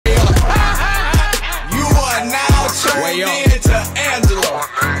Way up to Angela,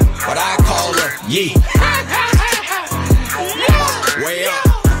 but I call her Yee. Way up.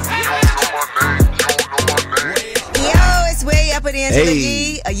 Yo, it's Way Up with Angela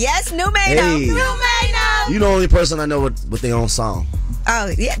Yee. Yes, New Mano. New Mano. You the only person I know with their own song.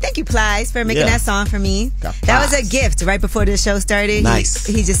 Oh, yeah. Thank you, Plies, for making that song for me. That was a gift right before the show started. Nice.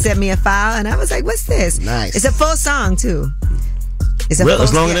 He just sent me a file, and I was like, what's this? Nice. It's a full song, too. It's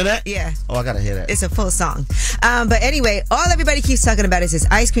longer than that? Yeah. Oh, I gotta hear that. It's a full song. But anyway, all everybody keeps talking about is this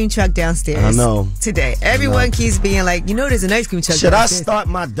ice cream truck downstairs. I know. Today. Everyone keeps being like, there's an ice cream truck Should downstairs. I start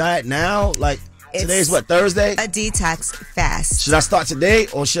my diet now? Like, today's what, Thursday? A detox fast. Should I start today,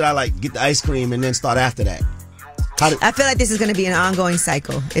 or should I get the ice cream and then start after that? I feel like this is going to be an ongoing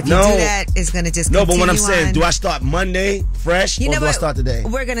cycle. If you do that, it's going to just continue. No, but what I'm saying, do I start Monday fresh, or do I start today?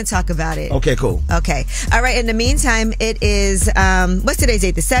 We're going to talk about it. Okay, cool. Okay. All right. In the meantime, it is, what's today's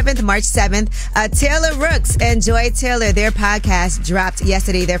date? The 7th, March 7th. Taylor Rooks and Joy Taylor, their podcast dropped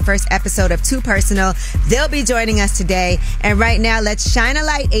yesterday, their first episode of Too Personal. They'll be joining us today. And right now, let's shine a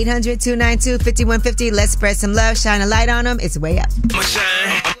light. 800-292-5150. Let's spread some love. Shine a light on them. It's Way Up. I'ma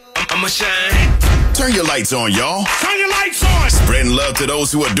shine. I'ma shine. Turn your lights on, y'all. Turn your lights on. Spreading love to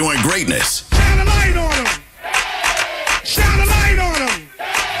those who are doing greatness. Shine a light on them. Shine a light on them.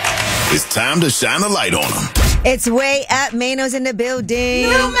 It's time to shine a light on them. It's Way Up. Mano's in the building.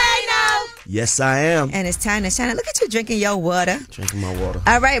 New Mano. Yes, I am. And it's time to shine a. Look at you drinking your water. Drinking my water.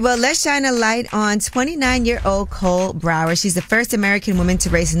 All right, well, let's shine a light on 29-year-old Cole Brower. She's the first American woman to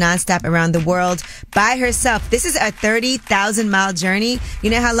race nonstop around the world by herself. This is a 30,000-mile journey. You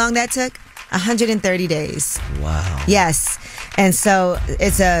know how long that took? 130 days. Wow. Yes. And so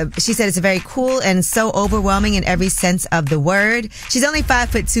she said it's a very cool and so overwhelming in every sense of the word. She's only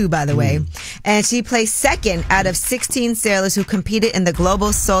 5'2", by the way. And she placed second out of 16 sailors who competed in the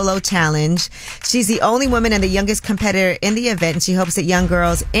Global Solo Challenge. She's the only woman and the youngest competitor in the event. And she hopes that young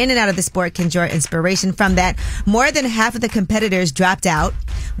girls in and out of the sport can draw inspiration from that. More than half of the competitors dropped out.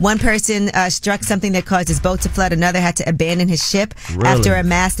 One person struck something that caused his boat to flood. Another had to abandon his ship after a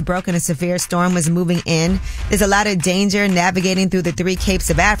mast broke and a severe storm was moving in. There's a lot of danger navigating through the 3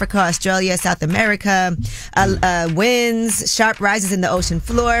 capes of Africa, Australia, South America. Winds, sharp rises in the ocean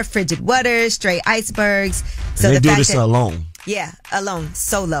floor, frigid waters, stray icebergs. So they do this alone. Yeah, alone,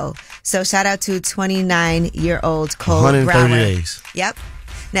 solo. So shout out to 29-year-old Cole 130 Brower. days. Yep.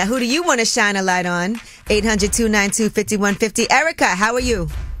 Now, who do you want to shine a light on? 800-292-5150. Erica, how are you?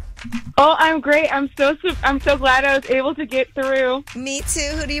 Oh, I'm great. I'm so glad I was able to get through. Me too.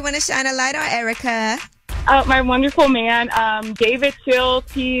 Who do you want to shine a light on, Erica? My wonderful man, David Seale.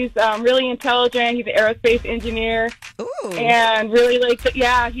 He's really intelligent. He's an aerospace engineer. Ooh. And really he's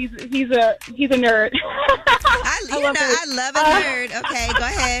a nerd. I love a nerd. Okay, go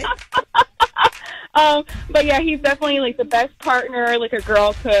ahead. But yeah, he's definitely the best partner a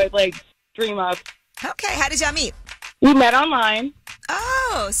girl could dream of. Okay, how did y'all meet? We met online.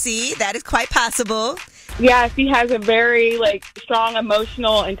 Oh, see, that is quite possible. Yes, he has a very strong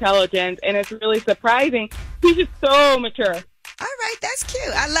emotional intelligence, and it's really surprising. He's just so mature. All right, that's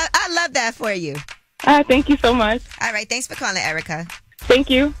cute. I love that for you. Thank you so much. All right, thanks for calling, Erica. Thank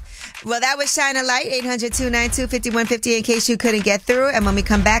you. Well, that was Shine a Light, 800-292-5150 in case you couldn't get through. And when we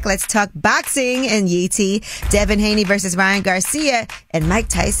come back, let's talk boxing and Yee-T. Devin Haney versus Ryan Garcia and Mike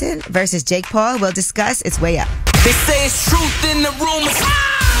Tyson versus Jake Paul. We'll discuss. It's Way Up. They say it's truth in the rumors.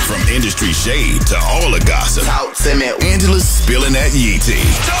 From industry shade to all the gossip, Angela's spilling that Yee-T.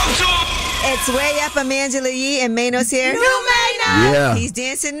 It's Way Up. I'm Angela Yee and Mano's here. New Mano! Yeah. He's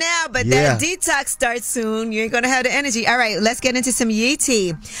dancing now, but that detox starts soon. You ain't going to have the energy. All right, let's get into some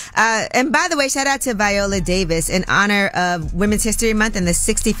Yee-T. And by the way, shout out to Viola Davis in honor of Women's History Month and the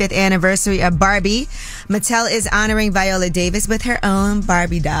 65th anniversary of Barbie. Mattel is honoring Viola Davis with her own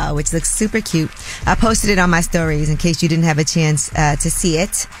Barbie doll, which looks super cute. I posted it on my stories in case you didn't have a chance to see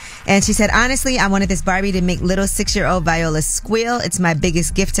it. And she said, honestly, I wanted this Barbie to make little 6-year-old Viola squeal. It's my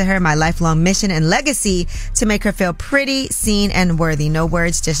biggest gift to her, my lifelong mission and legacy to make her feel pretty, seen, and worthy. No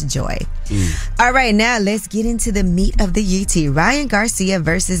words, just joy. All right, now let's get into the meat of the Yee-T. Ryan Garcia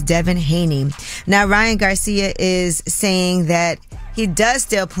versus Devin Haney. Now, Ryan Garcia is saying that he does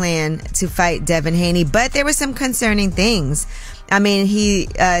still plan to fight Devin Haney, but there were some concerning things. I mean, he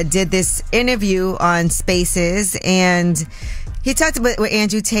did this interview on Spaces, and he talked with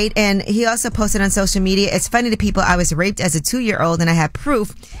Andrew Tate, and he also posted on social media, it's funny to people, I was raped as a 2-year-old and I have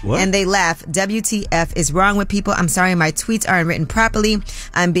proof. What? And they laugh. WTF is wrong with people. I'm sorry my tweets aren't written properly.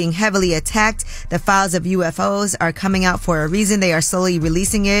 I'm being heavily attacked. The files of UFOs are coming out for a reason. They are slowly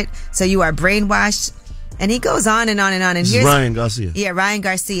releasing it. So you are brainwashed. And he goes on and on and on. And here's Ryan Garcia. Yeah, Ryan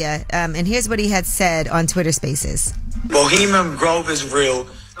Garcia. And here's what he had said on Twitter Spaces. Bohemian Grove is real.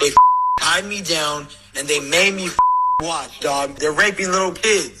 They tied me down and they made me watch, dog. They're raping little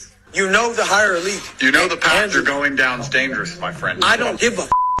kids. You know the higher elite. You know the path you're going down is dangerous, my friend. I don't give a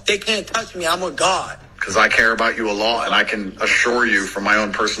They can't touch me. I'm a god. Because I care about you a lot, and I can assure you from my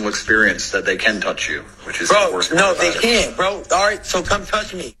own personal experience that they can touch you, which is the worst part. No, they can't, bro. All right, so come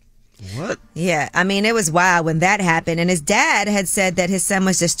touch me. What? Yeah, I mean, it was wild when that happened. And his dad had said that his son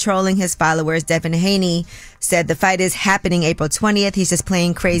was just trolling his followers. Devin Haney said the fight is happening April 20th. He's just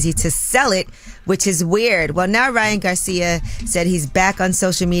playing crazy to sell it, which is weird. Well, now Ryan Garcia said he's back on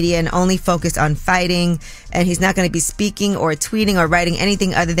social media and only focused on fighting. And he's not going to be speaking or tweeting or writing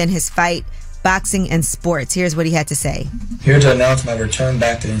anything other than his fight, boxing, and sports. Here's what he had to say. Here to announce my return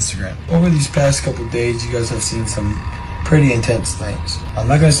back to Instagram. Over these past couple days, you guys have seen some pretty intense things. I'm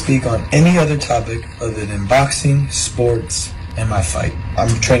not going to speak on any other topic other than boxing, sports, and my fight. I'm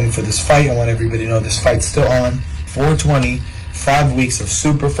training for this fight. I want everybody to know this fight's still on. 420, 5 weeks of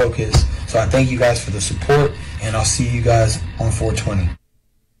super focus. So I thank you guys for the support, and I'll see you guys on 420.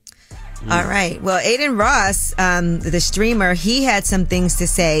 All right. Well, Aiden Ross, the streamer, he had some things to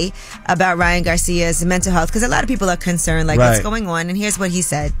say about Ryan Garcia's mental health because a lot of people are concerned, like, what's going on? And here's what he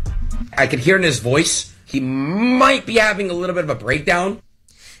said. I could hear in his voice he might be having a little bit of a breakdown.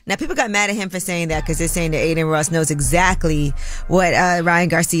 Now, people got mad at him for saying that because they're saying that Aiden Ross knows exactly what Ryan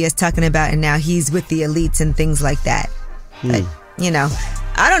Garcia is talking about, and now he's with the elites and things like that. But, you know,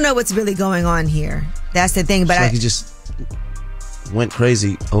 I don't know what's really going on here. That's the thing. But it's like he just went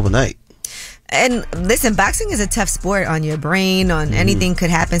crazy overnight. And listen, boxing is a tough sport on your brain, on anything could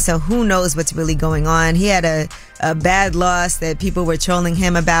happen. So who knows what's really going on. He had a bad loss that people were trolling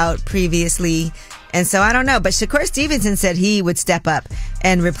him about previously. And so I don't know. But Shakur Stevenson said he would step up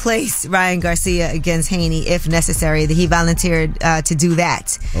and replace Ryan Garcia against Haney if necessary. That he volunteered to do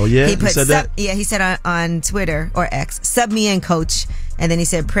that. Oh, yeah? He said that? Yeah, he said on Twitter or X, sub me in, coach. And then he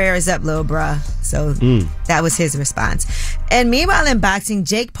said, prayers up, little bruh. So that was his response. And meanwhile in boxing,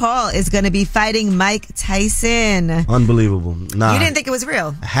 Jake Paul is going to be fighting Mike Tyson. Unbelievable. Nah. You didn't think it was real?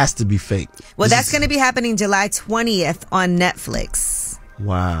 It has to be fake. Well, that's going to be happening July 20th on Netflix.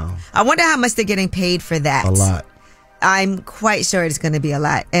 Wow. I wonder how much they're getting paid for that. A lot. I'm quite sure it's going to be a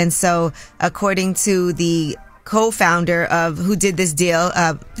lot. And so according to the co-founder of who did this deal,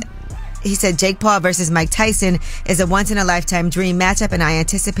 he said Jake Paul versus Mike Tyson is a once-in-a-lifetime dream matchup, and I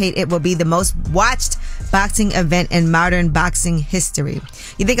anticipate it will be the most watched boxing event in modern boxing history.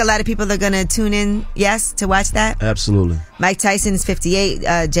 You think a lot of people are going to tune in, yes, to watch that? Absolutely. Mike Tyson is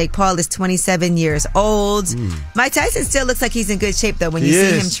 58. Jake Paul is 27 years old. Mike Tyson still looks like he's in good shape, though, when you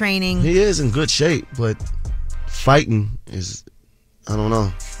see him training. He is in good shape, but fighting is, I don't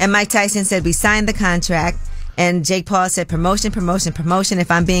know. And Mike Tyson said, we signed the contract. And Jake Paul said, promotion.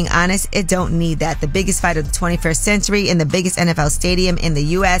 If I'm being honest, it don't need that. The biggest fight of the 21st century in the biggest NFL stadium in the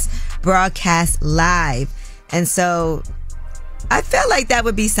U.S. broadcast live. And so I felt like that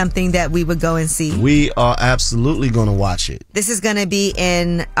would be something that we would go and see. We are absolutely going to watch it. This is going to be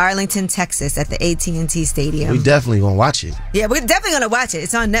in Arlington, Texas at the AT&T Stadium. We definitely going to watch it. Yeah, we're definitely going to watch it.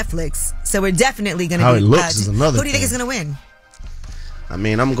 It's on Netflix. So we're definitely going to How it looks is another Who do you think thing. is going to win? I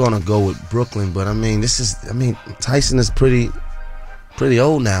mean, I'm going to go with Brooklyn, but I mean, Tyson is pretty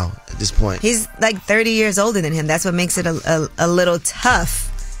old now at this point. He's like 30 years older than him. That's what makes it a little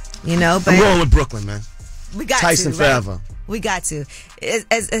tough, you know. But I'm going with Brooklyn, man. We got Tyson to, forever. Right? We got to.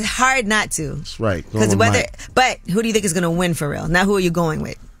 It's hard not to. That's right. Because but who do you think is going to win for real? Now, who are you going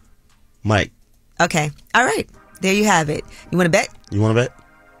with? Mike. Okay. All right. There you have it. You want to bet? You want to bet?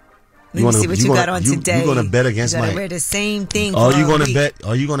 Let me see what you got on today. You're going to bet against Mike. Wear the same thing. Are you going to bet?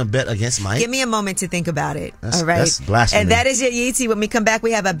 Are you going to bet against Mike? Give me a moment to think about it. All right. That's blasphemy. And that is your Yeetie. When we come back,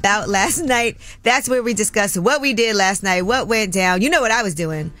 we have About Last Night. That's where we discuss what we did last night, what went down. You know what I was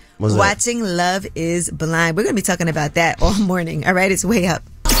doing? What's watching Love is Blind. We're going to be talking about that all morning. All right. It's way up.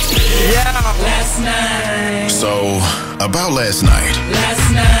 Yeah. Last night. So, about last night.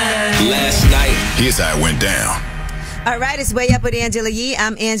 Last night. Here's how it went down. All right, it's Way Up with Angela Yee.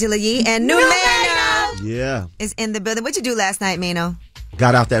 I'm Angela Yee, and New Mano is in the building. What'd you do last night, Mano?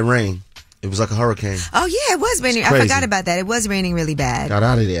 Got out that rain. It was like a hurricane. Oh, yeah, it was raining. I forgot about that. It was raining really bad. Got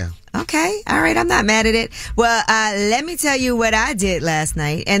out of there. Okay. All right. I'm not mad at it. Well, let me tell you what I did last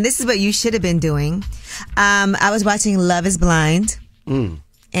night, and this is what you should have been doing. I was watching Love is Blind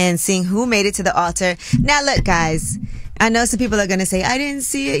and seeing who made it to the altar. Now, look, guys, I know some people are going to say, I didn't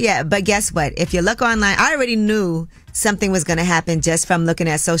see it yet, but guess what? If you look online, I already knew something was going to happen just from looking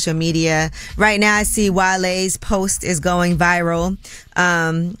at social media. Right now, I see Wale's post is going viral.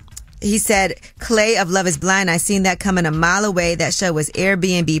 he said, Clay of Love is Blind, I seen that coming a mile away. That show was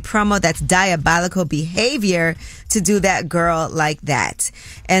Airbnb promo. That's diabolical behavior to do that girl like that.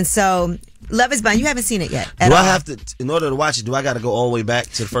 And so, Love is Blind, you haven't seen it yet. Do I have to, in order to watch it, do I got to go all the way back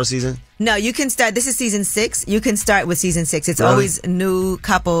to the first season? No, you can start. This is season 6. You can start with season 6. It's Really? always new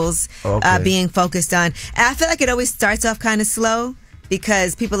couples being focused on. And I feel like it always starts off kind of slow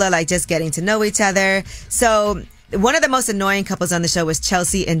because people are like just getting to know each other. So one of the most annoying couples on the show was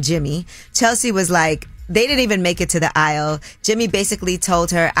Chelsea and Jimmy. Chelsea was like, they didn't even make it to the aisle. Jimmy basically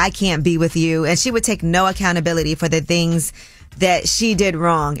told her, I can't be with you. And she would take no accountability for the things that she did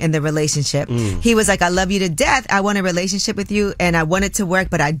wrong in the relationship. He was like, I love you to death. I want a relationship with you and I want it to work,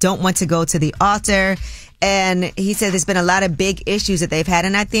 but I don't want to go to the altar. And he said there's been a lot of big issues that they've had.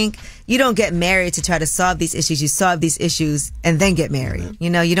 And I think you don't get married to try to solve these issues. You solve these issues and then get married. You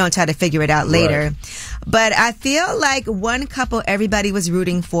know, you don't try to figure it out later. Right. But I feel like one couple everybody was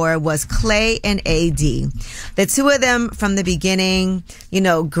rooting for was Clay and AD. The two of them from the beginning, you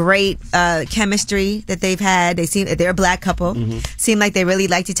know, great chemistry that they've had. They're a black couple. Seem like they really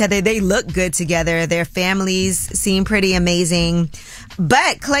liked each other. They look good together. Their families seem pretty amazing.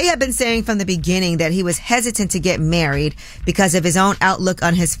 But Clay had been saying from the beginning that he was hesitant to get married because of his own outlook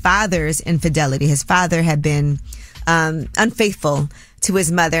on his father's infidelity. His father had been unfaithful to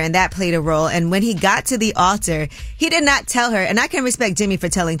his mother, and that played a role. And when he got to the altar, he did not tell her, and I can respect Jimmy for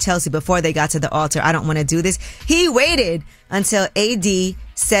telling Chelsea before they got to the altar, I don't want to do this. He waited until AD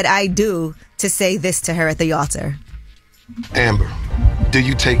said I do to say this to her at the altar. Amber, do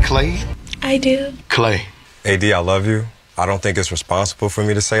you take Clay? I do. Clay. AD, I love you. I don't think it's responsible for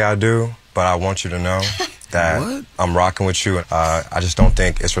me to say I do, but I want you to know that I'm rocking with you. I just don't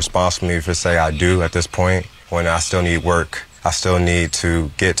think it's responsible for me to say I do at this point when I still need work. I still need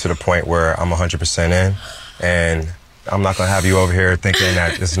to get to the point where I'm 100% in, and I'm not going to have you over here thinking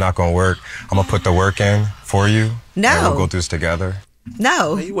that this is not going to work. I'm going to put the work in for you. No. And we'll go through this together.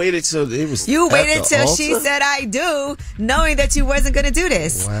 No. You waited till it was. You waited till she said I do, knowing that you wasn't going to do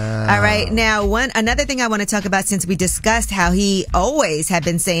this. Wow. All right. Now, another thing I want to talk about, since we discussed how he always had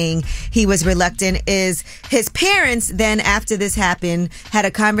been saying he was reluctant, is his parents then, after this happened, had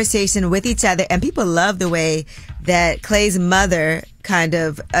a conversation with each other, and people love the way that Clay's mother kind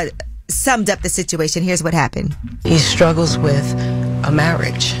of summed up the situation. Here's what happened. He struggles with a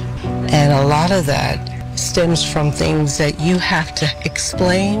marriage, and a lot of that stems from things that you have to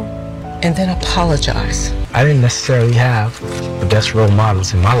explain and then apologize. I didn't necessarily have the best role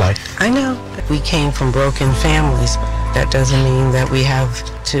models in my life. I know we came from broken families. That doesn't mean that we have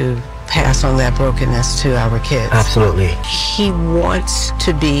to pass on that brokenness to our kids. Absolutely. He wants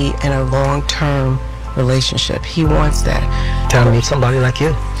to be in a long-term relationship. He wants that. Tell me somebody like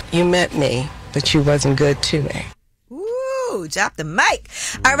you. You met me, but you wasn't good to me. Drop the mic.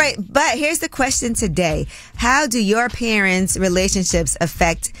 All right, but here's the question today. How do your parents' relationships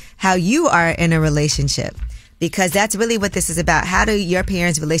affect how you are in a relationship? Because that's really what this is about. How do your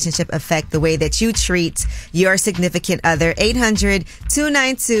parents' relationship affect the way that you treat your significant other?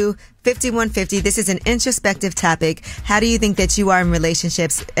 800-292-5150. This is an introspective topic. How do you think that you are in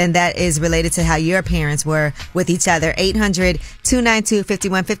relationships? And that is related to how your parents were with each other.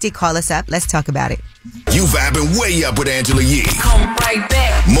 800-292-5150. Call us up. Let's talk about it. You vibing way up with Angela Yee. Come right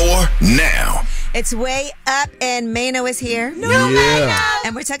back. More now. It's Way Up, and Mano is here. Mano!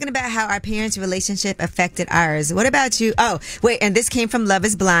 And we're talking about how our parents' relationship affected ours. What about you? Oh, wait, and this came from Love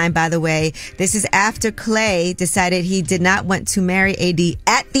is Blind, by the way. This is after Clay decided he did not want to marry AD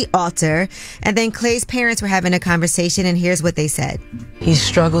at the altar. And then Clay's parents were having a conversation, and here's what they said. He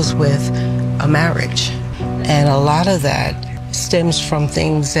struggles with a marriage, and a lot of that stems from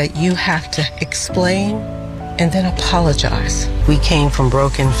things that you have to explain and then apologize. We came from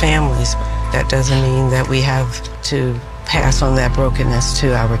broken families. That doesn't mean that we have to pass on that brokenness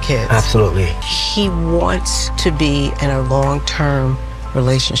to our kids. Absolutely. He wants to be in a long-term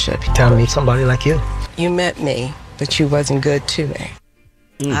relationship. Tell me somebody like you. You met me, but you wasn't good to me.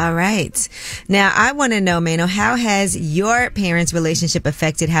 All right. Now, I want to know, Mano, how has your parents' relationship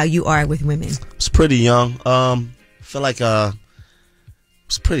affected how you are with women? I was pretty young. I feel like it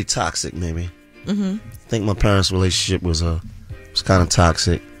was pretty toxic, maybe. I think my parents' relationship was kind of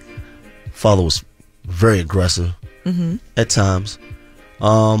toxic. Father was very aggressive at times.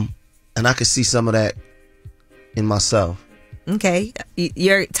 And I could see some of that in myself. Okay.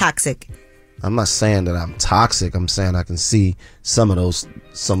 You're toxic. I'm not saying that I'm toxic. I'm saying I can see some of those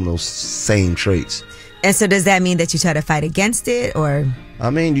same traits. And so does that mean that you try to fight against it, or? I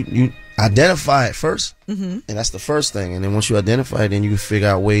mean, you identify it first, and that's the first thing. And then once you identify it, then you can figure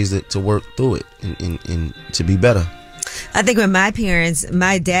out ways to work through it and to be better. I think with my parents,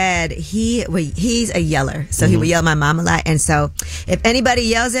 my dad, he's a yeller. So he would yell at my mom a lot. And so if anybody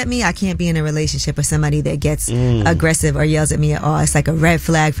yells at me, I can't be in a relationship with somebody that gets aggressive or yells at me at all. It's like a red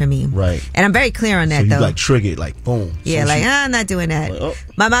flag for me. Right. And I'm very clear on that, so you though. like triggered, like boom. Yeah, like, I'm not doing that. Like, oh.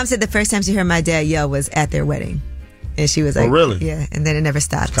 My mom said the first time she heard my dad yell was at their wedding. And she was like, oh, really? Yeah. And then it never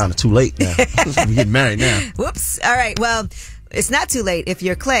stopped. It's kind of too late now. We're getting married now. Whoops. All right. Well, it's not too late. If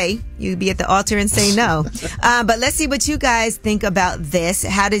you're Clay, you'd be at the altar and say no. But let's see what you guys think about this.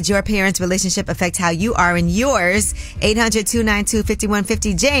 How did your parents' relationship affect how you are in yours?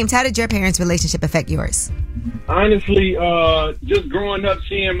 800-292-5150. James, how did your parents' relationship affect yours? Honestly, just growing up,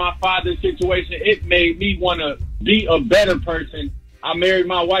 seeing my father's situation, it made me want to be a better person. I married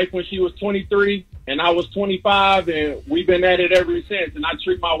my wife when she was 23, and I was 25, and we've been at it ever since. And I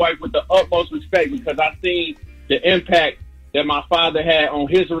treat my wife with the utmost respect because I seen the impact that my father had on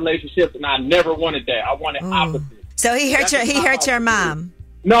his relationship, and I never wanted that. I wanted opposite. So he hurt your mom.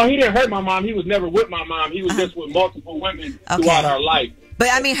 No, he didn't hurt my mom. He was never with my mom. He was just with multiple women throughout our life. But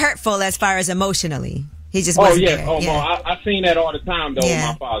I mean, hurtful as far as emotionally. He just wasn't there. I seen that all the time, though, with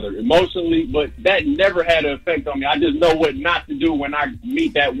my father. Emotionally, but that never had an effect on me. I just know what not to do when I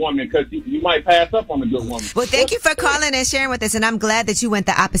meet that woman, because you might pass up on a good woman. Well, thank you for calling and sharing with us, and I'm glad that you went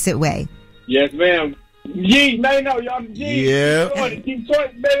the opposite way. Yes, ma'am. Yee, man, no, y'all. Yee. Yeah.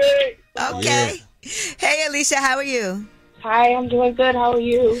 Detroit, baby. Okay. Yeah. Hey, Alicia, how are you? Hi, I'm doing good. How are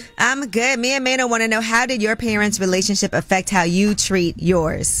you? I'm good. Me and Mano want to know, how did your parents' relationship affect how you treat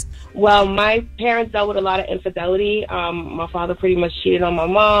yours? Well, my parents dealt with a lot of infidelity. My father pretty much cheated on my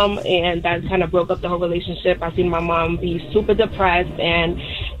mom, and that kind of broke up the whole relationship. I seen my mom be super depressed, and,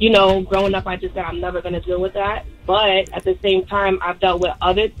 growing up, I just said I'm never going to deal with that. But at the same time, I've dealt with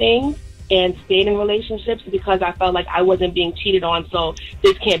other things and stayed in relationships because I felt like I wasn't being cheated on, so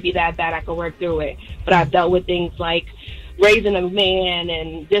this can't be that bad. I could work through it. But I've dealt with things like raising a man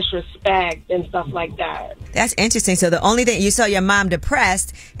and disrespect and stuff like that. That's interesting. So the only thing, you saw your mom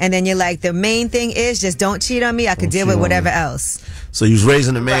depressed, and then you're like, the main thing is just don't cheat on me. I could deal with whatever else. So you was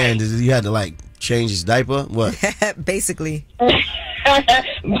raising a man. Right. You had to like change his diaper? What? Basically.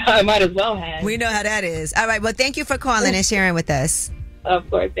 I might as well have. We know how that is. All right. Well, thank you for calling and sharing with us. Of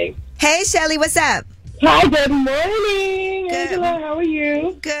course. Thanks. Hey, Shelly, what's up? Hi, good morning. Angela, how are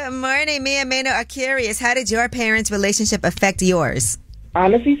you? Good morning. Me and Mano are curious. How did your parents' relationship affect yours?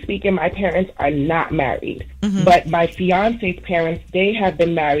 Honestly speaking, my parents are not married. But my fiance's parents, they have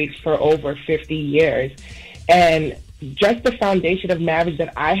been married for over 50 years. And just the foundation of marriage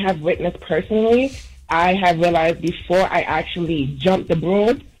that I have witnessed personally, I have realized before I actually jumped the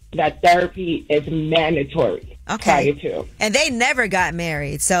broom that therapy is mandatory. Okay. Prior to. And they never got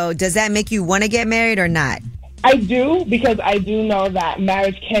married. So does that make you want to get married or not? I do, because I do know that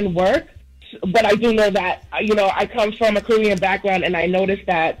marriage can work. But I do know that, I come from a Korean background, and I noticed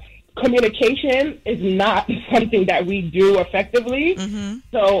that communication is not something that we do effectively.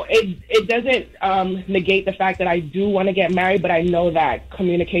 So it doesn't negate the fact that I do want to get married, but I know that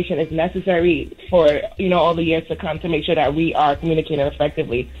communication is necessary for, all the years to come to make sure that we are communicating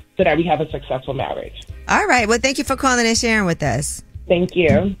effectively so that we have a successful marriage. All right. Well, thank you for calling and sharing with us. Thank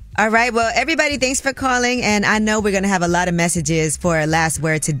you. All right. Well, everybody, thanks for calling. And I know we're going to have a lot of messages for a last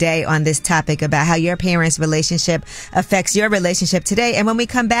word today on this topic about how your parents' relationship affects your relationship today. And when we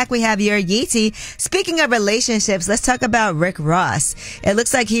come back, we have your Yeetie. Speaking of relationships, let's talk about Rick Ross. It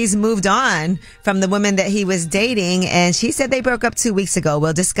looks like he's moved on from the woman that he was dating, and she said they broke up 2 weeks ago.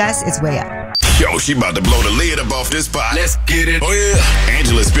 We'll discuss. It's Way Up. Yo, she about to blow the lid up off this pot. Let's get it. Oh, yeah.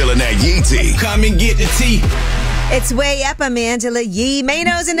 Angela's spilling that Yeetie. Come and get the tea. It's Way Up. I'm Angela Yee.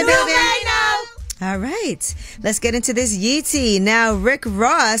 Mano's in the building. All right. Let's get into this Yeetie. Now, Rick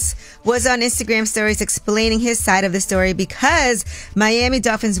Ross was on Instagram stories explaining his side of the story because Miami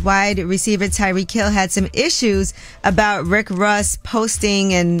Dolphins wide receiver Tyreek Hill had some issues about Rick Ross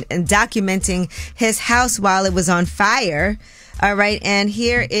posting and documenting his house while it was on fire. All right. And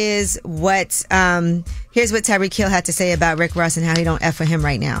here's what Tyreek Hill had to say about Rick Ross and how he don't F for him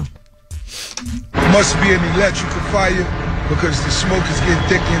right now. Must be an electrical fire because the smoke is getting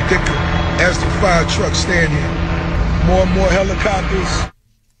thicker and thicker as the fire trucks stand here. More and more helicopters.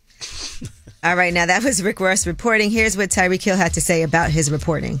 All right, now that was Rick Ross reporting. Here's what Tyreek Hill had to say about his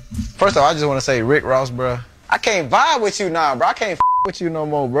reporting. First of all, I just want to say, Rick Ross, bro, I can't vibe with you now, bro. I can't with you no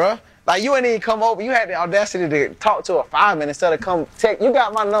more, bro. Like, you ain't even come over. You had the audacity to talk to a fireman instead of come text. You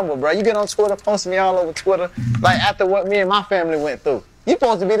got my number, bro. You get on Twitter, posting me all over Twitter, like after what me and my family went through. You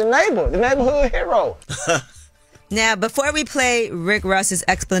supposed to be the neighborhood hero. Now, before we play Rick Ross's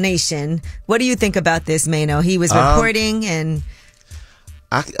explanation, what do you think about this, Mano? He was reporting and...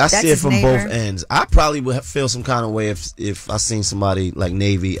 I see it from both ends. I probably would feel some kind of way if I seen somebody like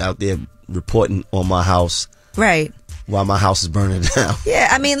Navy out there reporting on my house. Right. While my house is burning down. Yeah,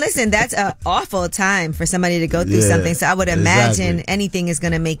 I mean, listen, that's an awful time for somebody to go through something. So I would imagine anything is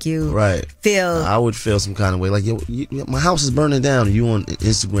going to make you feel. I would feel some kind of way. Like, my house is burning down and you on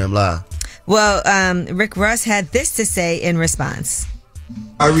Instagram Live. Well, Rick Ross had this to say in response.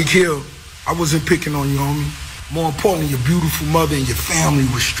 Tyreek Hill, I wasn't picking on you, homie. More importantly, your beautiful mother and your family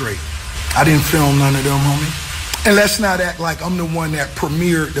was straight. I didn't film none of them, homie. And let's not act like I'm the one that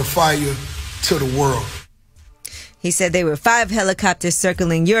premiered the fire to the world. He said there were 5 helicopters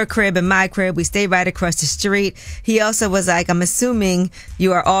circling your crib and my crib. We stay right across the street. He also was like, I'm assuming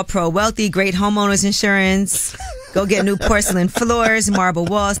you are all pro-wealthy, great homeowners insurance. Go get new porcelain floors, marble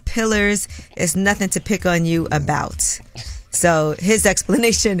walls, pillars. It's nothing to pick on you about. So his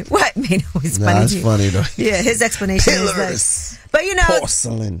explanation, what made it was funny. That's funny though. Yeah, his explanation pillars, is like, but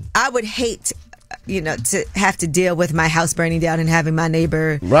porcelain. I would hate, to have to deal with my house burning down and having my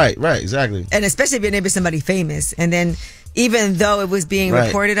neighbor. Right, exactly. And especially if your neighbor's somebody famous. And then even though it was being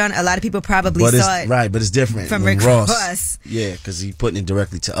reported on, a lot of people probably saw it. Right, but it's different. From Rick Ross. Yeah, because he's putting it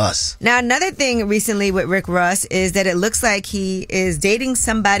directly to us. Now, another thing recently with Rick Ross is that it looks like he is dating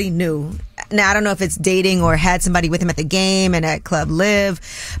somebody new. Now, I don't know if it's dating or had somebody with him at the game and at Club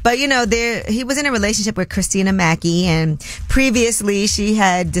Live. But, he was in a relationship with Christina Mackey. And previously, she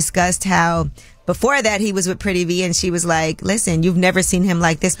had discussed how before that, he was with Pretty V, and she was like, listen, you've never seen him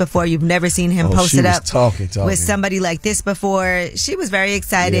like this before. You've never seen him posted up talking. with somebody like this before. She was very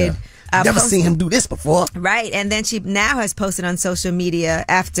excited. Yeah. Never seen him do this before. Right. And then she now has posted on social media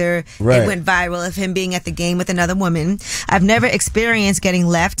after it went viral of him being at the game with another woman. I've never experienced getting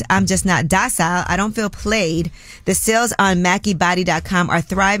left. I'm just not docile. I don't feel played. The sales on MackeyBody.com are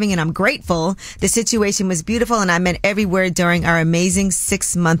thriving and I'm grateful. The situation was beautiful and I meant every word during our amazing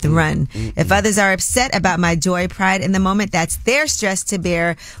 6-month run. If others are upset about my joy, pride in the moment, that's their stress to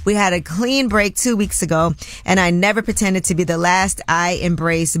bear. We had a clean break 2 weeks ago and I never pretended to be the last. I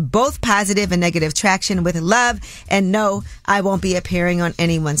embrace both positive and negative traction with love, and no, I won't be appearing on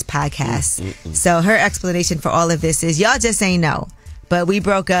anyone's podcast. So her explanation for all of this is y'all just ain't know, but we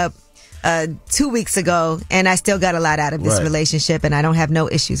broke up 2 weeks ago and I still got a lot out of this relationship and I don't have no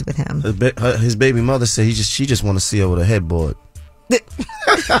issues with him. His baby mother said she just want to see her with a headboard.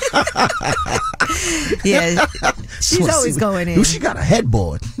 Yeah, she's always going in. She got a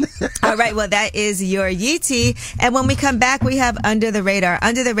headboard. All right, well, that is your Yeetie. And when we come back, we have Under the Radar.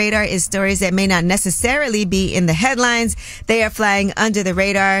 Under the Radar is stories that may not necessarily be in the headlines. They are flying under the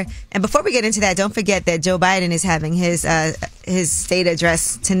radar. And before we get into that, don't forget that Joe Biden is having his state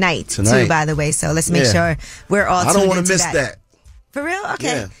address tonight, too, by the way. So let's make sure we're all tuned into that. I don't want to miss that. For real?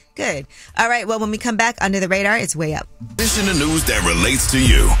 Okay. Yeah. Good. All right. Well, when we come back, Under the Radar, it's Way Up. Listen to news that relates to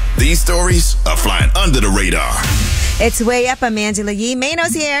you. These stories are flying under the radar. It's Way Up. I'm Angela Yee.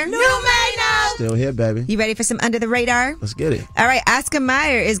 Mano's here. New Mano. Still here, baby. You ready for some Under the Radar? Let's get it. All right. Oscar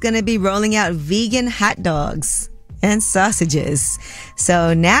Mayer is going to be rolling out vegan hot dogs and sausages.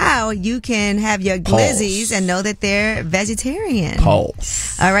 So now you can have your glizzies and know that they're vegetarian.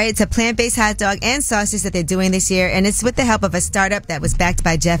 Pulse. All right. It's a plant-based hot dog and sausage that they're doing this year. And it's with the help of a startup that was backed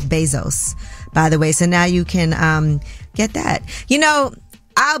by Jeff Bezos, by the way. So now you can get that.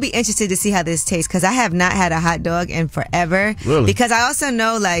 I'll be interested to see how this tastes because I have not had a hot dog in forever. Really? Because I also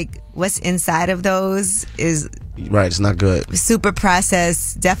know what's inside of those is it's not good. Super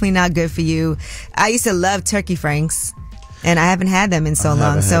processed, definitely not good for you. I used to love turkey franks, and I haven't had them in so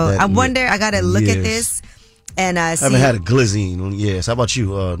long. So I wonder. I gotta look at this and see. I haven't had a glizzy in years. How about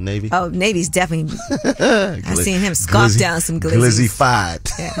you, Navy? Oh, Navy's definitely. I've seen him scarf down some glizzies. Glizzy fied.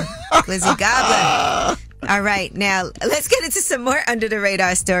 Yeah, glizzy gobbler. All right, now let's get into some more under the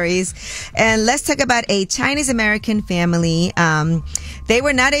radar stories, and let's talk about a Chinese American family. They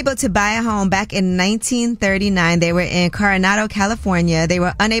were not able to buy a home back in 1939. They were in Coronado, California. They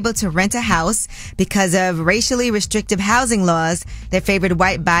were unable to rent a house because of racially restrictive housing laws that favored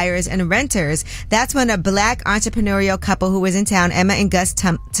white buyers and renters. That's when a black entrepreneurial couple who was in town, Emma and Gus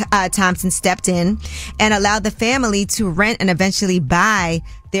Thompson, stepped in and allowed the family to rent and eventually buy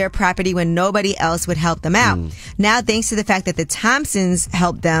their property when nobody else would help them out. Now, thanks to the fact that the Thompsons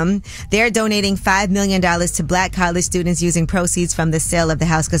helped them, they're donating $5 million to black college students using proceeds from the sale of the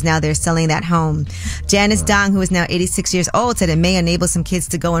house because now they're selling that home. Janice Dong, who is now 86 years old, said it may enable some kids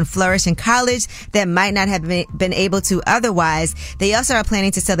to go and flourish in college that might not have been able to otherwise. They also are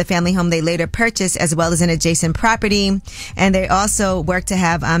planning to sell the family home they later purchased as well as an adjacent property. And they also work to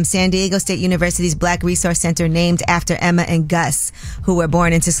have San Diego State University's Black Resource Center named after Emma and Gus, who were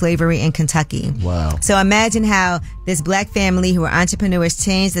born in into slavery in Kentucky. Wow. So imagine how this black family who are entrepreneurs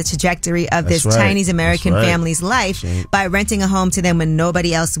changed the trajectory of this Chinese American family's life by renting a home to them when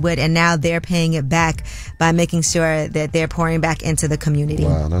nobody else would, and now they're paying it back by making sure that they're pouring back into the community.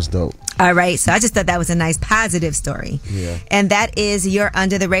 Wow, that's dope. All right, so I just thought that was a nice positive story. Yeah. And that is your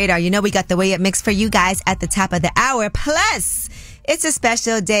Under the Radar. You know we got the Way Up mix for you guys at the top of the hour. Plus, it's a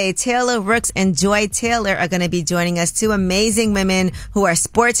special day. Taylor Rooks and Joy Taylor are going to be joining us, two amazing women who are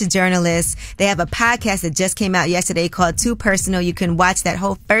sports journalists. They have a podcast that just came out yesterday called Too Personal. You can watch that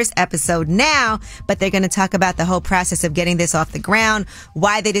whole first episode now, but they're going to talk about the whole process of getting this off the ground,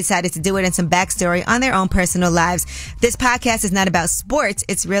 why they decided to do it, and some backstory on their own personal lives. This podcast is not about sports.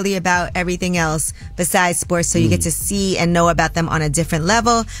 It's really about everything else besides sports, so you get to see and know about them on a different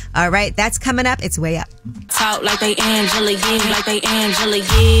level. All right, that's coming up. It's Way Up. Talk like they Angela Yee, like they Angela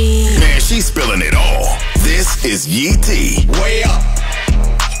Yee. Man, she's spilling it all. This is Yee T. Way Up.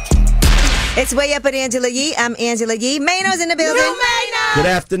 It's Way Up with Angela Yee. I'm Angela Yee. Mano's in the building. Good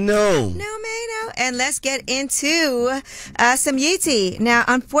afternoon. And let's get into some Yee Tea. Now,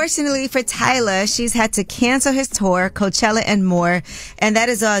 unfortunately for Tyler, she's had to cancel his tour, Coachella and more, and that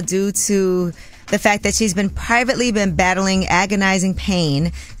is all due to the fact that she's been privately battling agonizing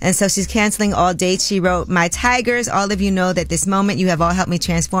pain, and so she's canceling all dates. She wrote, "My Tigers, all of you know that this moment you have all helped me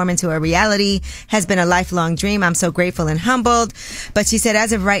transform into a reality has been a lifelong dream. I'm so grateful and humbled." But she said,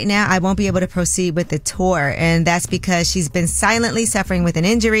 as of right now, I won't be able to proceed with the tour, and that's because she's been silently suffering with an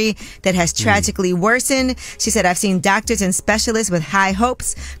injury that has tragically worsened. She said, I've seen doctors and specialists with high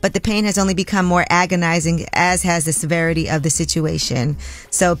hopes, but the pain has only become more agonizing, as has the severity of the situation.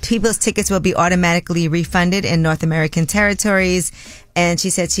 So people's tickets will be automatically refunded in North American territories, and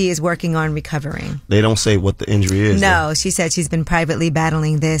she said she is working on recovering. They don't say what the injury is. No, she said she's been privately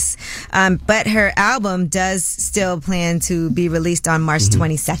battling this, but her album does still plan to be released on March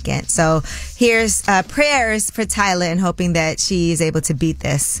 22nd. So here's prayers for Tyler and hoping that she is able to beat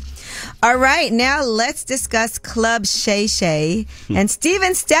this. All right, now let's discuss Club Shay Shay. And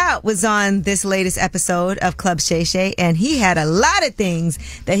Steven Stout was on this latest episode of Club Shay Shay, and he had a lot of things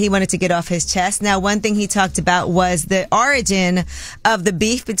that he wanted to get off his chest. Now, one thing he talked about was the origin of the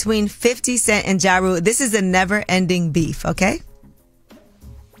beef between 50 Cent and Ja Rule. This is a never-ending beef, okay?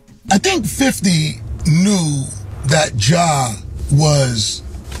 I think 50 knew that Ja was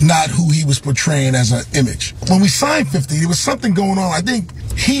not who he was portraying as an image. When we signed 50, there was something going on. I think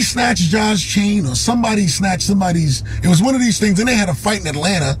he snatched Ja's chain, or somebody snatched somebody's. It was one of these things, and they had a fight in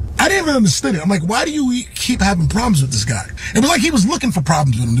Atlanta. I didn't even understand it. I'm like, why do you keep having problems with this guy? It was like he was looking for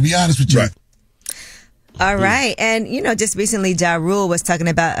problems with him, to be honest with you. Right. All right. And, you know, just recently, Ja Rule was talking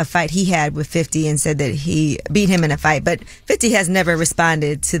about a fight he had with 50 and said that he beat him in a fight. But 50 has never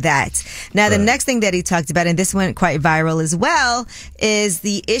responded to that. Now, the next thing that he talked about, and this went quite viral as well, is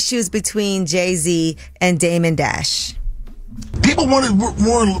the issues between Jay-Z and Damon Dash. People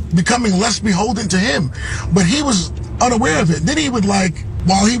were becoming less beholden to him, but he was unaware of it. Then he would,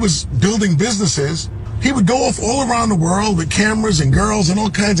 while he was building businesses, he would go off all around the world with cameras and girls and all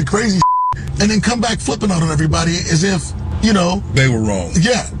kinds of crazy and then come back flipping out on everybody as if, they were wrong.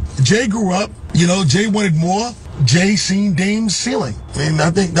 Yeah. Jay grew up, Jay wanted more. Jay seen Dame's ceiling.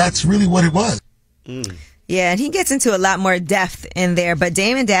 I think that's really what it was. Yeah, and he gets into a lot more depth in there, but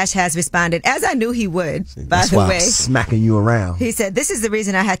Damon Dash has responded, as I knew he would, by the way. I'm smacking you around. He said, this is the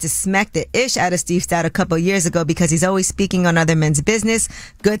reason I had to smack the ish out of Steve Stout a couple years ago, because he's always speaking on other men's business.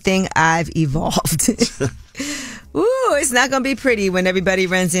 Good thing I've evolved. Ooh, it's not going to be pretty when everybody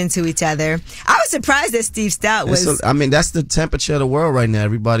runs into each other. I was surprised that Steve Stout was... that's the temperature of the world right now.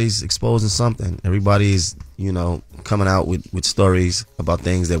 Everybody's exposing something. Everybody's, coming out with stories about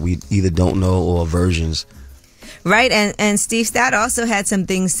things that we either don't know or versions. Right, and Steve Stout also had some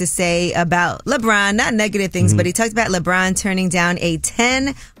things to say about LeBron, not negative things, but he talked about LeBron turning down a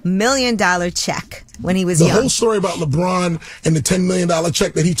 $10 million check when he was young. The whole story about LeBron and the $10 million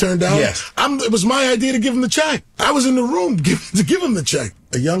check that he turned down, yes. It was my idea to give him the check. I was in the room to give him the check.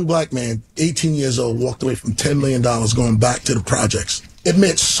 A young black man, 18 years old, walked away from $10 million going back to the projects. It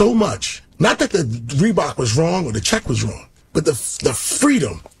meant so much. Not that the Reebok was wrong or the check was wrong, but the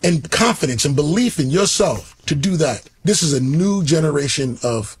freedom and confidence and belief in yourself to do that. This is a new generation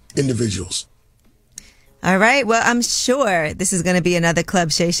of individuals. All right. Well, I'm sure this is going to be another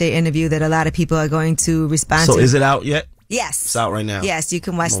Club Shay Shay interview that a lot of people are going to respond to. So is it out yet? Yes. It's out right now. Yes, you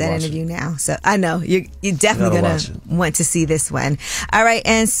can watch that interview now. So I know you're definitely going to want to see this one. All right.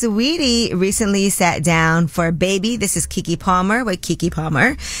 And Sweetie recently sat down for a baby. This is Keke Palmer with Keke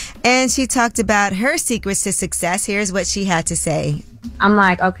Palmer. And she talked about her secrets to success. Here's what she had to say. I'm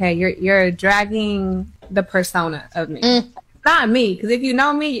like, okay, you're dragging the persona of me. Not me, because if you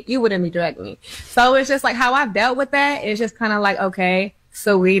know me, you wouldn't be dragging me. So it's just like how I've dealt with that. It's just kind of like, okay,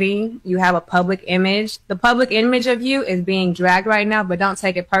 sweetie, you have a public image. The public image of you is being dragged right now, but don't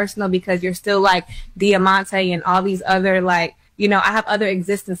take it personal because you're still like Diamante and all these other like, you know, I have other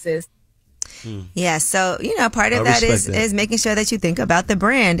existences. Yeah, so, you know, part of that is making sure that you think about the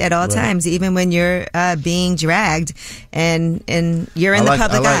brand at all times, even when you're being dragged and you're in the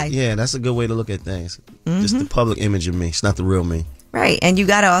public eye. Yeah, that's a good way to look at things. Just the public image of me. It's not the real me. Right, and you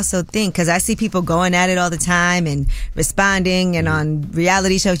got to also think, because I see people going at it all the time and responding, and on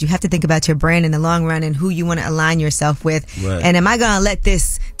reality shows, you have to think about your brand in the long run and who you want to align yourself with. Right. And am I going to let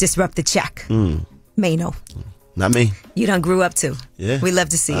this disrupt the check? Mano. Not me. You done grew up too. Yeah. We love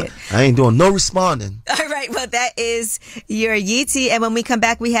to see it. I ain't doing no responding. All right. Well, that is your Yee Tea. And when we come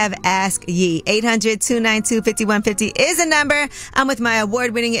back, we have Ask Yee. 800-292-5150 is a number. I'm with my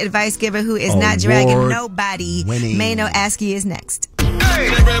award-winning advice giver who is not dragging nobody. Mano, Ask Yee is next. Hey,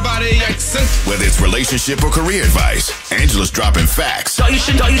 everybody, whether it's relationship or career advice, Angela's dropping facts. So you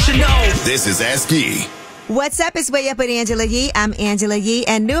should know. This is Ask Yee. What's up? It's Way Up with Angela Yee. I'm Angela Yee,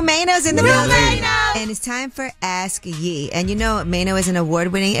 and new Mano's in the building. And it's time for Ask Yee. And you know, Mano is an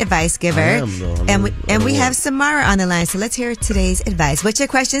award-winning advice giver. I am, though. And we have Samara on the line, so let's hear today's advice. What's your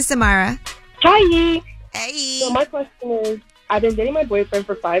question, Samara? Hi, Yee. Hey. So my question is, I've been dating my boyfriend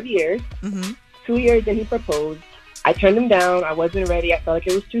for 5 years. 2 years and he proposed. I turned him down. I wasn't ready. I felt like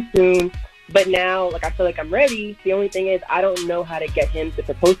it was too soon. But now, like, I feel like I'm ready. The only thing is I don't know how to get him to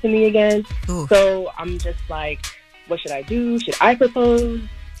propose to me again. Ooh. So I'm just like, what should I do? Should I propose?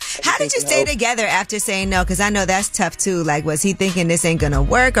 How did you stay together after saying no? Because I know that's tough, too. Like, was he thinking this ain't going to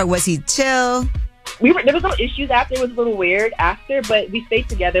work, or was he chill? There was no issues after. It was a little weird after, but we stayed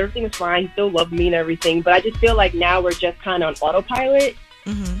together. Everything was fine. He still loved me and everything. But I just feel like now we're just kind of on autopilot.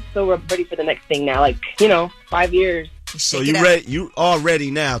 So we're ready for the next thing now. Like, 5 years. So you ready? You are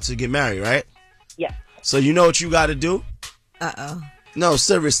ready now to get married, right? Yeah. So you know what you got to do? No,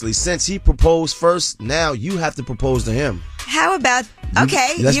 seriously. Since he proposed first, now you have to propose to him. How about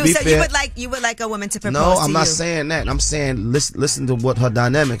you would like a woman to propose? No, to I'm not saying that. I'm saying listen to what her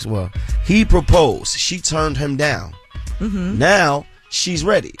dynamics were. He proposed. She turned him down. Now she's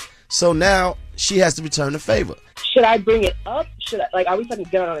ready. So now she has to return the favor. Should I bring it up? Are we talking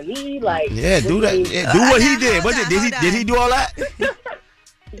get on a knee? Do that. Yeah, do what he did. Did he do all that?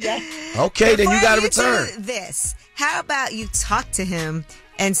 Yes. Okay, then you got to return. Do this. How about you talk to him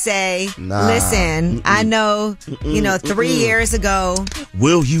and say, Nah. listen, I know, 3 years ago.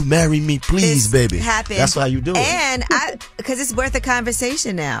 Will you marry me, please, baby? Happened. That's how you do it. And because it's worth a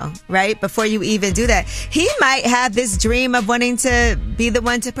conversation now, right? Before you even do that. He might have this dream of wanting to be the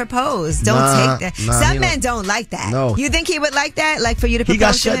one to propose. Don't take that. Some men don't like that. No. You think he would like that? Like for you to propose He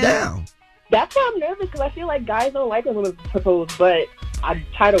got to shut him? down. That's why I'm nervous, because I feel like guys don't like when women propose, but I'm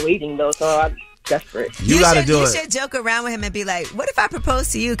tired of waiting, though, so I'm desperate. You got to do You it. should joke around with him and be like, what if I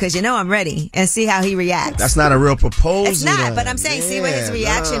propose to you? Because I'm ready, and see how he reacts. That's not a real proposal. It's not, but I'm saying see what his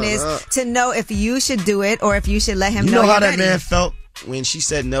reaction is to know if you should do it or if you should let him know. You know how that ready. man felt when she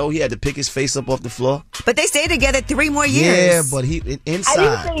said no? He had to pick his face up off the floor. But they stayed together 3 more years. Yeah, but he inside.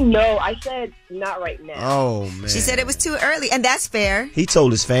 I didn't say no. I said not right now. Oh, man. She said it was too early, and that's fair. He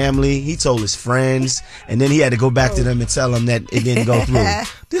told his family, he told his friends, and then he had to go back to them and tell them that it didn't go through.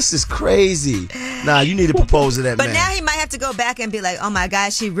 This is crazy. Nah, you need to propose to that But man. now he might have to go back and be like, oh my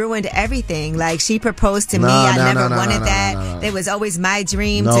gosh, she ruined everything. Like, she proposed to me. I never wanted that. It was always my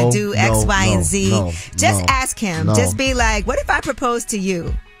dream to do X, Y, and Z. Just ask him. Just be like, what if I propose to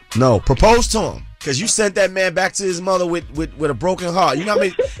you? No, propose to him. Because you sent that man back to his mother with a broken heart. You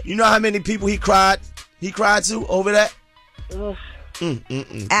know how many people he cried to over that?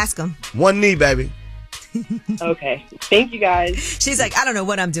 Ask him. One knee, baby. Okay. Thank you, guys. She's like, I don't know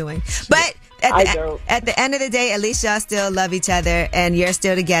what I'm doing. But at the end of the day, at least y'all still love each other and you're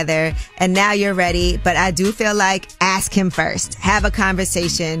still together and now you're ready. But I do feel like ask him first. Have a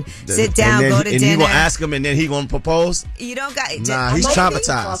conversation. Sit down, go to dinner. And you gonna ask him and then he gonna propose? You don't got... Nah, he's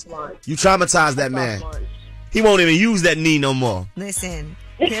traumatized. You traumatized that man. He won't even use that knee no more. Listen,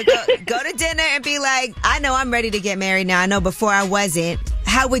 he'll go to dinner and be like, I know I'm ready to get married now. I know before I wasn't.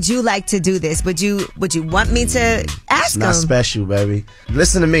 How would you like to do this? Would you want me to ask him? It's not special, baby.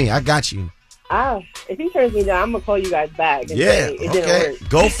 Listen to me. I got you. If he turns me down, I'm gonna call you guys back. And say it didn't work.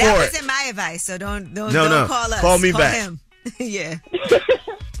 Go for it. That wasn't my advice, so don't call us. Call me back. Him. Yeah.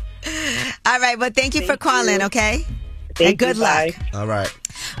 All right. Well, thank you for calling. Okay. Thank and good you, luck. All right.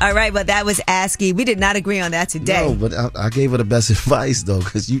 All right, well, that was ASCII. We did not agree on that today. No, but I gave her the best advice, though,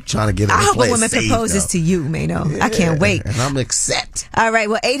 because you trying to get her I to hope play a woman safe, proposes though. to you, Mano. I can't wait. And I'm accept. All right,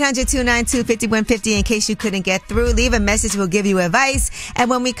 well, 800-292-5150 in case you couldn't get through. Leave a message. We'll give you advice. And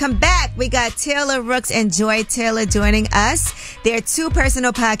when we come back, we got Taylor Rooks and Joy Taylor joining us. Their 2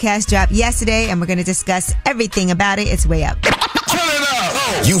 personal podcasts dropped yesterday, and we're going to discuss everything about it. It's Way Up.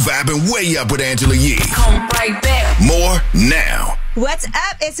 You vibing way up with Angela Yee. Come right back. More now. What's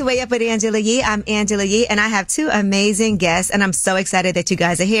up? It's Way Up with Angela Yee. I'm Angela Yee, and I have 2 amazing guests, and I'm so excited that you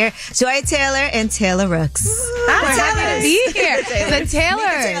guys are here. Joy Taylor and Taylor Rooks. We're happy to be here. The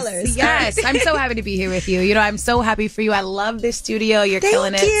Taylors. Taylors. Yes, I'm so happy to be here with you. You know, I'm so happy for you. I love this studio. You're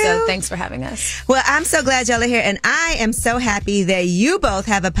killing it. So thanks for having us. Well, I'm so glad y'all are here, and I am so happy that you both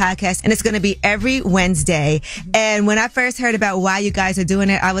have a podcast, and it's going to be every Wednesday. And when I first heard about why you guys are doing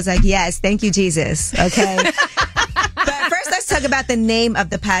it, I was like, yes, thank you, Jesus. Okay. But first, let's talk about the name of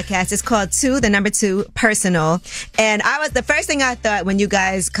the podcast. It's called 2 Personal. And the first thing I thought when you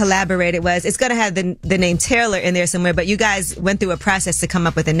guys collaborated was it's going to have the name Taylor in there somewhere, but you guys went through a process to come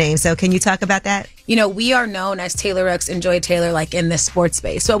up with a name. So can you talk about that? You know, we are known as Taylor Rooks and Joy Taylor, like in this sports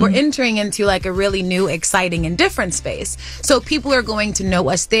space. So we're entering into like a really new, exciting, and different space. So people are going to know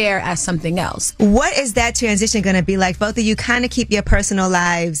us there as something else. What is that transition going to be like? Both of you kind of keep your personal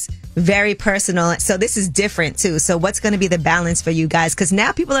lives very personal. So this is different too. So what's going to be the balance for you guys? Because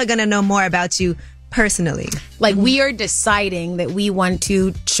now people are going to know more about you personally. Like we are deciding that we want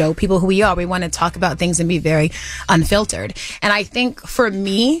to show people who we are. We want to talk about things and be very unfiltered. And I think for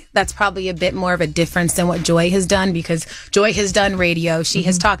me, that's probably a bit more of a difference than what Joy has done, because Joy has done radio. She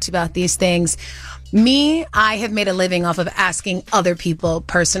has talked about these things. Me, I have made a living off of asking other people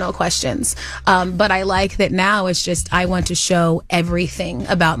personal questions. But I like that now it's just, I want to show everything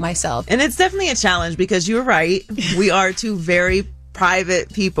about myself. And it's definitely a challenge because you're right. We are 2 very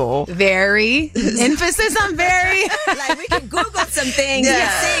private people. Very. Emphasis on very. Like we can Google some things and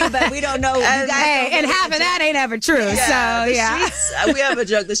see, but we don't know. And half of that ain't ever true. Yeah, So, yeah. Streets, we have a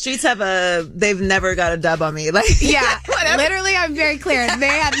joke. The streets they've never got a dub on me. Like, yeah. Literally, I'm very clear. They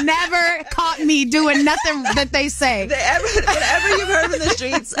have never caught me doing nothing that they say. Whatever you've heard from the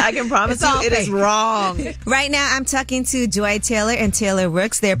streets, I can promise you it is wrong. Right now, I'm talking to Joy Taylor and Taylor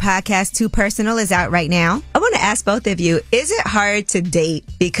Rooks. Their podcast, 2 Personal, is out right now. I want to ask both of you, is it hard to date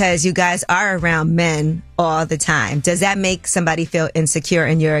because you guys are around men all the time? Does that make somebody feel insecure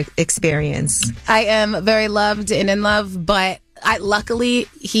in your experience? I am very loved and in love, but luckily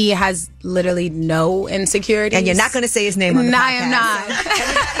he has literally no insecurities. And you're not going to say his name on the podcast. I am not.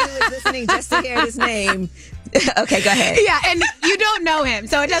 Everybody who is listening just to hear his name. Okay, go ahead. Yeah, and you don't know him,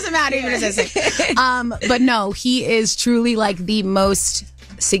 so it doesn't matter even if it's but no, he is truly like the most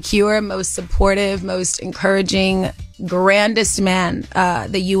secure, most supportive, most encouraging, grandest man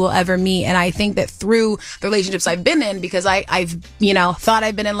that you will ever meet. And I think that through the relationships I've been in, because I've thought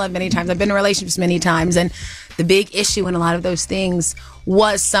I've been in love many times, I've been in relationships many times, and the big issue in a lot of those things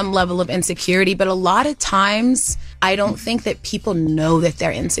was some level of insecurity. But a lot of times I don't think that people know that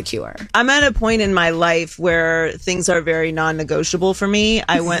they're insecure. I'm at a point in my life where things are very non-negotiable for me.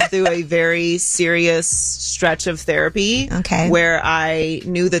 I went through a very serious stretch of therapy where I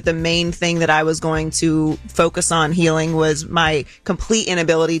knew that the main thing that I was going to focus on healing was my complete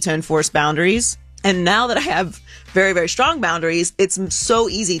inability to enforce boundaries. And now that I have very, very strong boundaries, it's so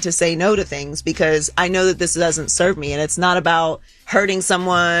easy to say no to things because I know that this doesn't serve me. And it's not about hurting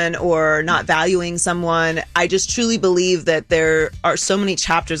someone or not valuing someone. I just truly believe that there are so many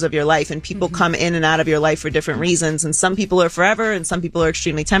chapters of your life and people come in and out of your life for different reasons. And some people are forever and some people are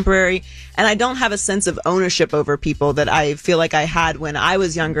extremely temporary. And I don't have a sense of ownership over people that I feel like I had when I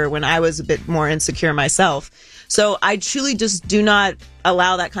was younger, when I was a bit more insecure myself. So I truly just do not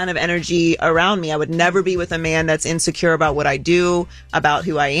allow that kind of energy around me. I would never be with a man that's insecure about what I do, about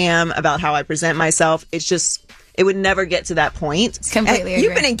who I am, about how I present myself. It's just, it would never get to that point. Completely agree.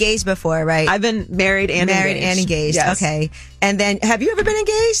 You've been engaged before, right? I've been married and engaged. Yes. Okay. And then, have you ever been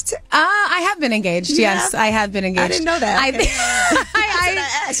engaged? I have been engaged. Yes, I have been engaged. I didn't know that.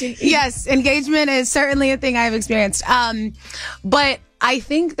 Yes, engagement is certainly a thing I've experienced. But I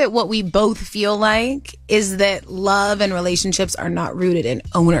think that what we both feel like is that love and relationships are not rooted in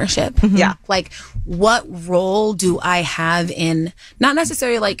ownership. Yeah. Like, what role do I have in not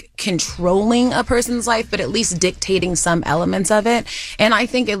necessarily like controlling a person's life, but at least dictating some elements of it? And I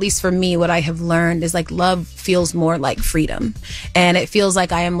think, at least for me, what I have learned is like love feels more like freedom. And it feels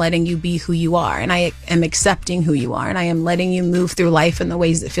like I am letting you be who you are. And I am accepting who you are. And I am letting you move through life in the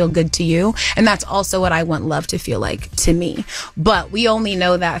ways that feel good to you. And that's also what I want love to feel like to me. But we only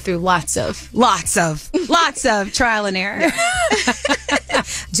know that through lots of trial and error.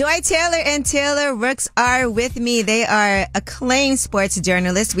 Joy Taylor and Taylor Rooks are with me. They are acclaimed sports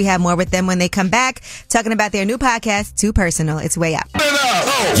journalists. We have more with them when they come back, talking about their new podcast, Too Personal. It's way up.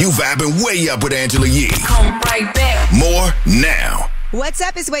 You vibing way up with Angela Yee. Come right back. More now. What's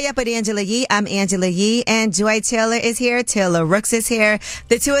up? It's Way Up with Angela Yee. I'm Angela Yee, and Joy Taylor is here. Taylor Rooks is here.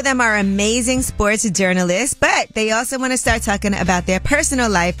 The two of them are amazing sports journalists, but they also want to start talking about their personal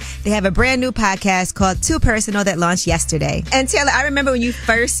life. They have a brand new podcast called Too Personal that launched yesterday. And Taylor, I remember when you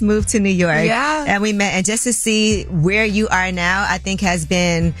first moved to New York. Yeah. And we met, and just to see where you are now, I think has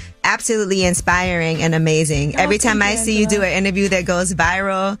been absolutely inspiring and amazing. Every time I see you do an interview that goes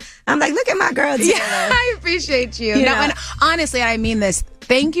viral, I'm like, look at my girl Taylor. Yeah, I appreciate you. No, and honestly, I mean this.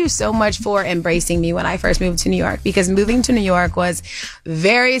 Thank you so much for embracing me when I first moved to New York, because moving to New York was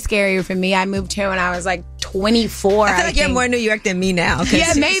very scary for me. I moved here when I was like 24. I feel like you're more New York than me now.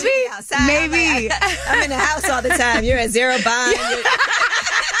 Yeah, maybe. Maybe. I'm in the house all the time. You're at Zero Bond.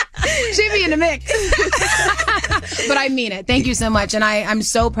 She'd be in the mix. But I mean it. Thank you so much. And I'm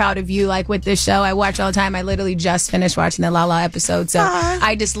so proud of you, like with this show. I watch all the time. I literally just finished watching the Lala episode. So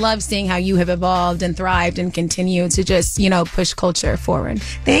I just love seeing how you have evolved and thrived and continue to just, push culture forward.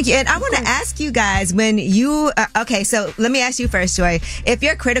 Thank you. And I want to ask you guys, when you, okay, so let me ask you first, Joy. If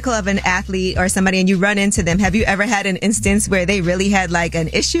you're critical of an athlete or somebody and you run into them, have you ever had an instance where they really had like an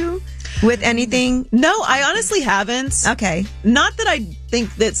issue with anything? No, I honestly haven't. Okay. Not that I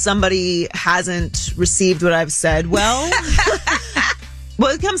think that somebody hasn't received what I've said well.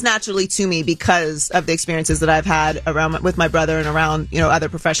 Well, it comes naturally to me because of the experiences that I've had around with my brother and around, other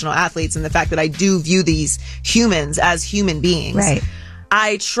professional athletes, and the fact that I do view these humans as human beings. Right.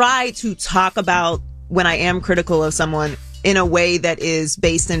 I try to talk about when I am critical of someone in a way that is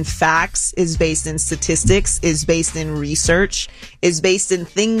based in facts, is based in statistics, is based in research, is based in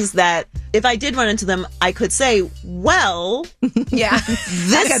things that if I did run into them, I could say, well, this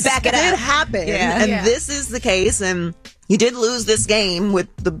did happen. And this is the case. And you did lose this game with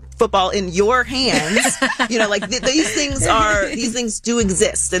the football in your hands. These things do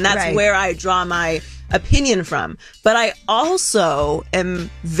exist. And that's where I draw my opinion from. But I also am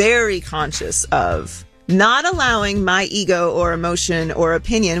very conscious of not allowing my ego or emotion or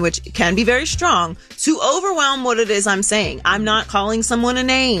opinion, which can be very strong, to overwhelm what it is I'm saying. I'm not calling someone a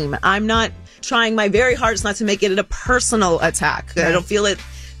name. I'm not trying my very hardest not to make it a personal attack. Right. I don't feel it.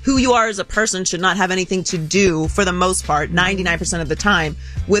 Who you are as a person should not have anything to do, for the most part, 99% of the time,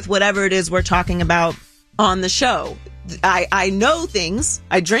 with whatever it is we're talking about on the show. I know things.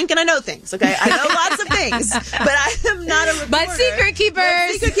 I drink and I know things. Okay, I know lots of things, but I am not a reporter. But secret keeper,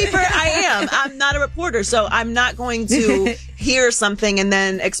 I am. I'm not a reporter, so I'm not going to hear something and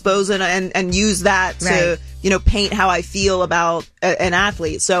then expose it and use that to paint how I feel about an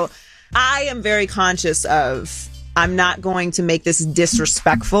athlete. So I am very conscious of. I'm not going to make this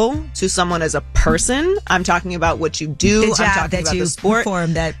disrespectful to someone as a person. I'm talking about what you do. The job I'm talking that about you the sport.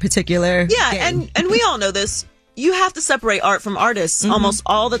 perform that particular game. And we all know this. You have to separate art from artists almost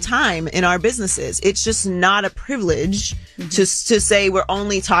all the time in our businesses. It's just not a privilege to say we're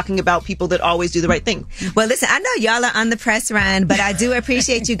only talking about people that always do the right thing. Well, listen, I know y'all are on the press run, but I do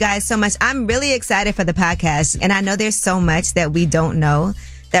appreciate you guys so much. I'm really excited for the podcast, and I know there's so much that we don't know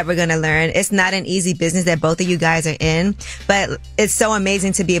that we're going to learn. It's not an easy business that both of you guys are in, but it's so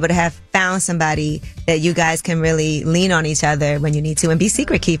amazing to be able to have found somebody that you guys can really lean on each other when you need to and be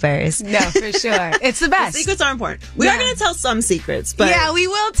secret keepers. No, for sure. It's the best. The secrets are important. We are going to tell some secrets, but we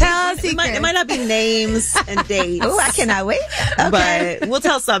will tell secrets. It might not be names and dates. Oh, I cannot wait. Okay. But we'll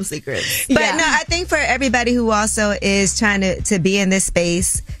tell some secrets. But no, I think for everybody who also is trying to be in this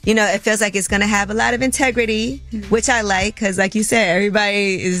space, it feels like it's going to have a lot of integrity, which I like, because like you said,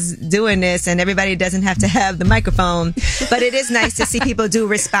 everybody is doing this and everybody doesn't have to have the microphone, but it is nice to see people do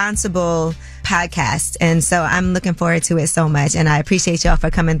responsible podcasts, and so I'm looking forward to it so much, and I appreciate y'all for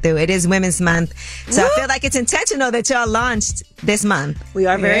coming through. It is Women's Month, so I feel like it's intentional that y'all launched this month. We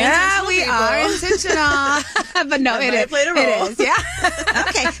are very intentional. We are intentional. But no, it played a role. It is, yeah.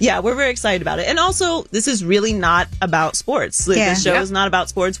 Okay. Yeah, we're very excited about it. And also, this is really not about sports. The show is not about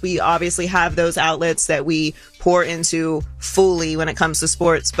sports. We obviously have those outlets that we pour into fully when it comes to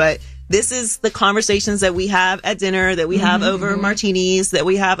sports, but this is the conversations that we have at dinner, that we have over martinis, that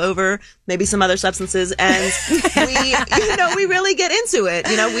we have over maybe some other substances, and we really get into it.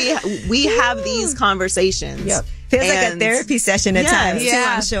 We have these conversations. Yep. Feels like a therapy session at times, too,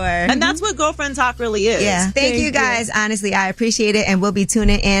 I'm sure. And that's what girlfriend talk really is. Yeah. Thank you guys. Honestly, I appreciate it. And we'll be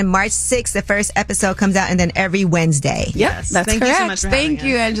tuning in March 6th. The first episode comes out, and then every Wednesday. Yep, that's Thank correct. you so much for Thank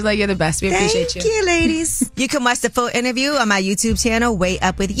having you, us. Angela. You're the best. We appreciate you. Thank you, ladies. You can watch the full interview on my YouTube channel, Way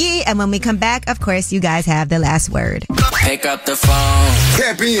Up with Yee. And when we come back, of course, you guys have the last word. Pick up the phone.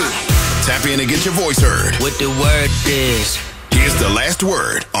 Tap in. Tap in and get your voice heard. What the word is. Here's the last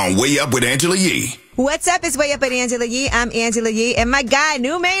word on Way Up with Angela Yee. What's up? It's Way Up with Angela Yee. I'm Angela Yee. And my guy,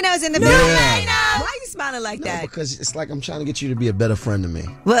 New Mano's in the building. Why are you smiling like that? Because it's like I'm trying to get you to be a better friend to me.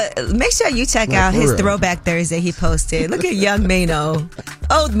 Well, make sure you check out his Throwback Thursday he posted. Look at young Mano.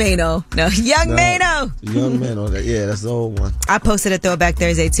 Old Mano. No, young Mano. Young Mano. Yeah, that's the old one. I posted a Throwback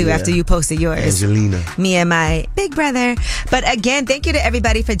Thursday, too, after you posted yours. Angelina. Me and my big brother. But again, thank you to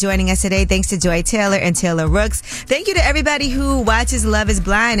everybody for joining us today. Thanks to Joy Taylor and Taylor Rooks. Thank you to everybody who watches Love is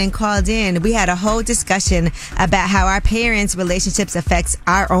Blind and called in. We had a whole discussion about how our parents' relationships affects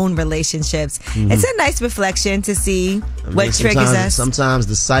our own relationships. Mm-hmm. It's a nice reflection to see what triggers us. Sometimes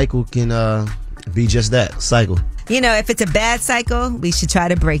the cycle can be just that, cycle. You know, if it's a bad cycle, we should try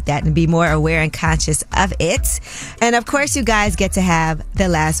to break that and be more aware and conscious of it. And of course, you guys get to have the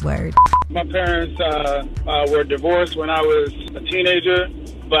last word. My parents were divorced when I was a teenager,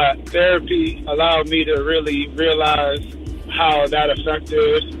 but therapy allowed me to really realize how that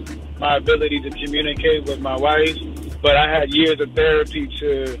affected my ability to communicate with my wife. But I had years of therapy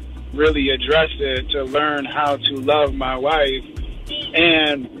to really address it, to learn how to love my wife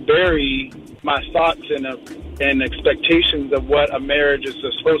and bury my thoughts and expectations of what a marriage is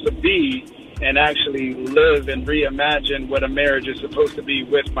supposed to be, and actually live and reimagine what a marriage is supposed to be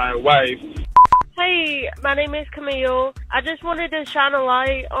with my wife. Hey, my name is Camille. I just wanted to shine a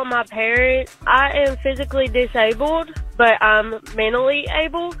light on my parents. I am physically disabled, but I'm mentally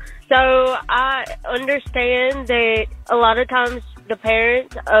able. So I understand that a lot of times the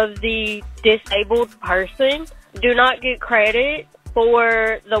parents of the disabled person do not get credit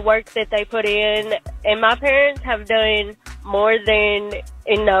for the work that they put in. And my parents have done more than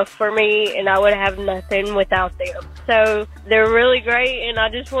enough for me, and I would have nothing without them. So they're really great, and I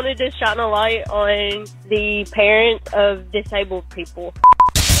just wanted to shine a light on the parents of disabled people.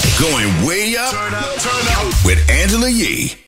 Going way up, with Angela Yee.